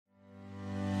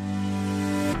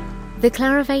The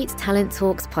Clarivate Talent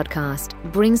Talks podcast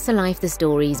brings to life the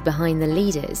stories behind the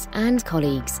leaders and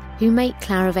colleagues who make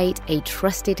Clarivate a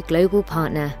trusted global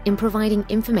partner in providing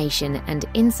information and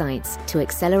insights to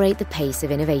accelerate the pace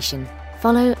of innovation.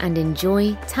 Follow and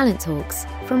enjoy Talent Talks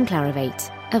from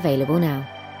Clarivate, available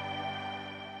now.